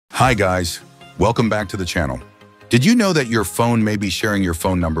Hi guys, welcome back to the channel. Did you know that your phone may be sharing your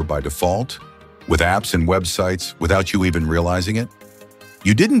phone number by default with apps and websites without you even realizing it?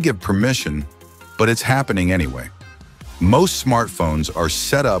 You didn't give permission, but it's happening anyway. Most smartphones are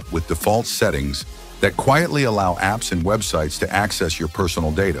set up with default settings that quietly allow apps and websites to access your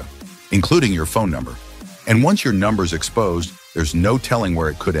personal data, including your phone number. And once your number's exposed, there's no telling where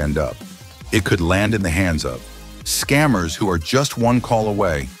it could end up. It could land in the hands of scammers who are just one call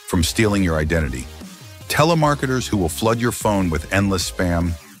away from stealing your identity, telemarketers who will flood your phone with endless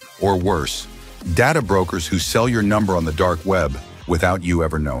spam, or worse, data brokers who sell your number on the dark web without you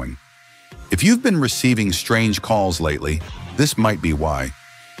ever knowing. If you've been receiving strange calls lately, this might be why.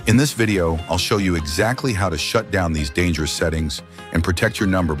 In this video, I'll show you exactly how to shut down these dangerous settings and protect your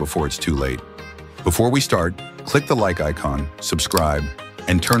number before it's too late. Before we start, click the like icon, subscribe,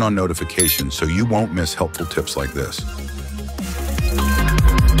 and turn on notifications so you won't miss helpful tips like this.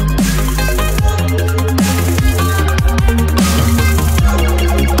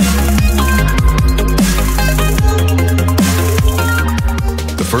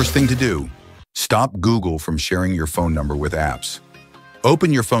 The first thing to do, stop Google from sharing your phone number with apps.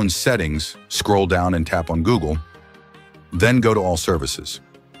 Open your phone's settings, scroll down and tap on Google, then go to All Services.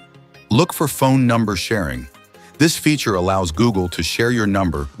 Look for phone number sharing. This feature allows Google to share your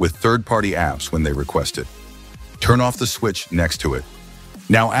number with third-party apps when they request it. Turn off the switch next to it.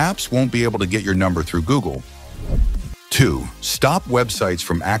 Now apps won't be able to get your number through Google. 2. Stop websites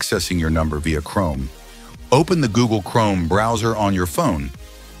from accessing your number via Chrome. Open the Google Chrome browser on your phone.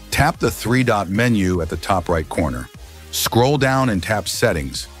 Tap the three-dot menu at the top right corner. Scroll down and tap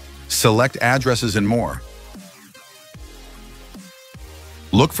Settings. Select Addresses and More.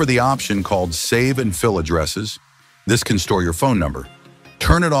 Look for the option called Save and Fill Addresses. This can store your phone number.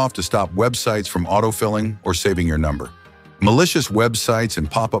 Turn it off to stop websites from autofilling or saving your number. Malicious websites and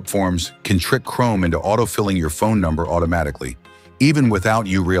pop-up forms can trick Chrome into autofilling your phone number automatically, even without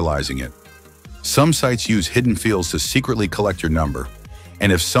you realizing it. Some sites use hidden fields to secretly collect your number,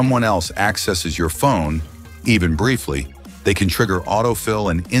 and if someone else accesses your phone, even briefly, they can trigger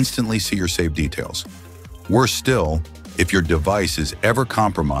autofill and instantly see your saved details. Worse still, if your device is ever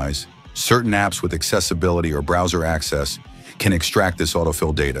compromised, certain apps with accessibility or browser access can extract this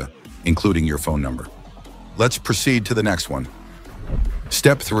autofill data, including your phone number. Let's proceed to the next one.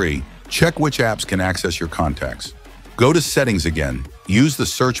 Step 3. Check which apps can access your contacts. Go to Settings again, use the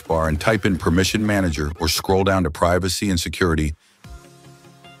search bar and type in Permission Manager or scroll down to Privacy and Security.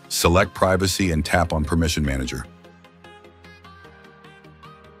 Select Privacy and tap on Permission Manager.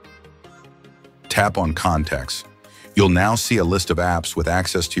 Tap on Contacts. You'll now see a list of apps with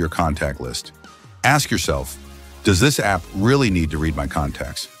access to your contact list. Ask yourself, does this app really need to read my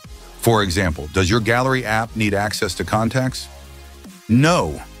contacts? For example, does your gallery app need access to contacts?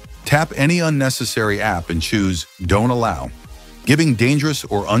 No. Tap any unnecessary app and choose Don't Allow. Giving dangerous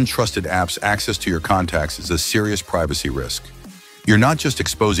or untrusted apps access to your contacts is a serious privacy risk. You're not just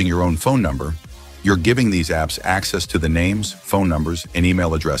exposing your own phone number, you're giving these apps access to the names, phone numbers, and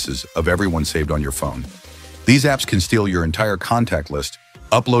email addresses of everyone saved on your phone. These apps can steal your entire contact list,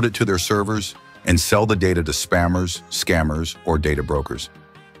 upload it to their servers, and sell the data to spammers, scammers, or data brokers.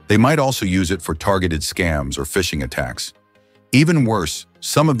 They might also use it for targeted scams or phishing attacks. Even worse,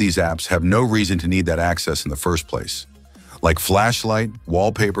 some of these apps have no reason to need that access in the first place, like flashlight,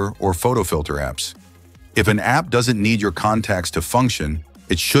 wallpaper, or photo filter apps. If an app doesn't need your contacts to function,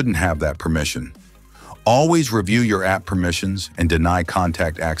 it shouldn't have that permission. Always review your app permissions and deny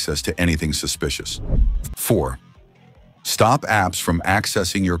contact access to anything suspicious. 4. Stop apps from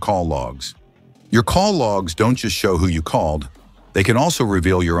accessing your call logs. Your call logs don't just show who you called, they can also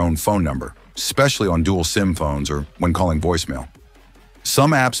reveal your own phone number, especially on dual SIM phones or when calling voicemail.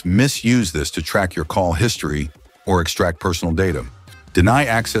 Some apps misuse this to track your call history or extract personal data. Deny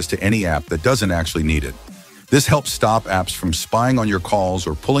access to any app that doesn't actually need it. This helps stop apps from spying on your calls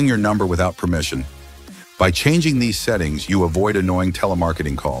or pulling your number without permission. By changing these settings, you avoid annoying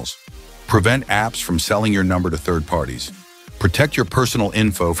telemarketing calls. Prevent apps from selling your number to third parties. Protect your personal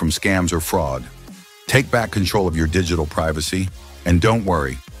info from scams or fraud. Take back control of your digital privacy. And don't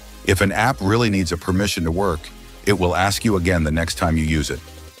worry, if an app really needs a permission to work, it will ask you again the next time you use it.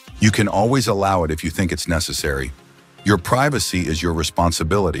 You can always allow it if you think it's necessary. Your privacy is your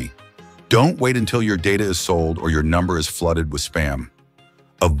responsibility. Don't wait until your data is sold or your number is flooded with spam.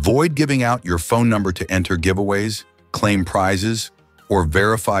 Avoid giving out your phone number to enter giveaways, claim prizes, or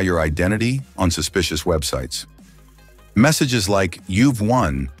verify your identity on suspicious websites. Messages like "You've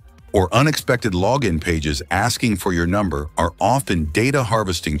won" or unexpected login pages asking for your number are often data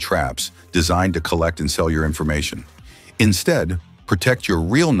harvesting traps designed to collect and sell your information. Instead, Protect your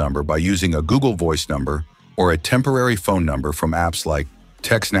real number by using a Google Voice number or a temporary phone number from apps like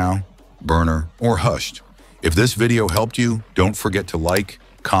TextNow, Burner, or Hushed. If this video helped you, don't forget to like,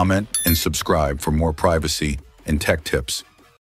 comment, and subscribe for more privacy and tech tips.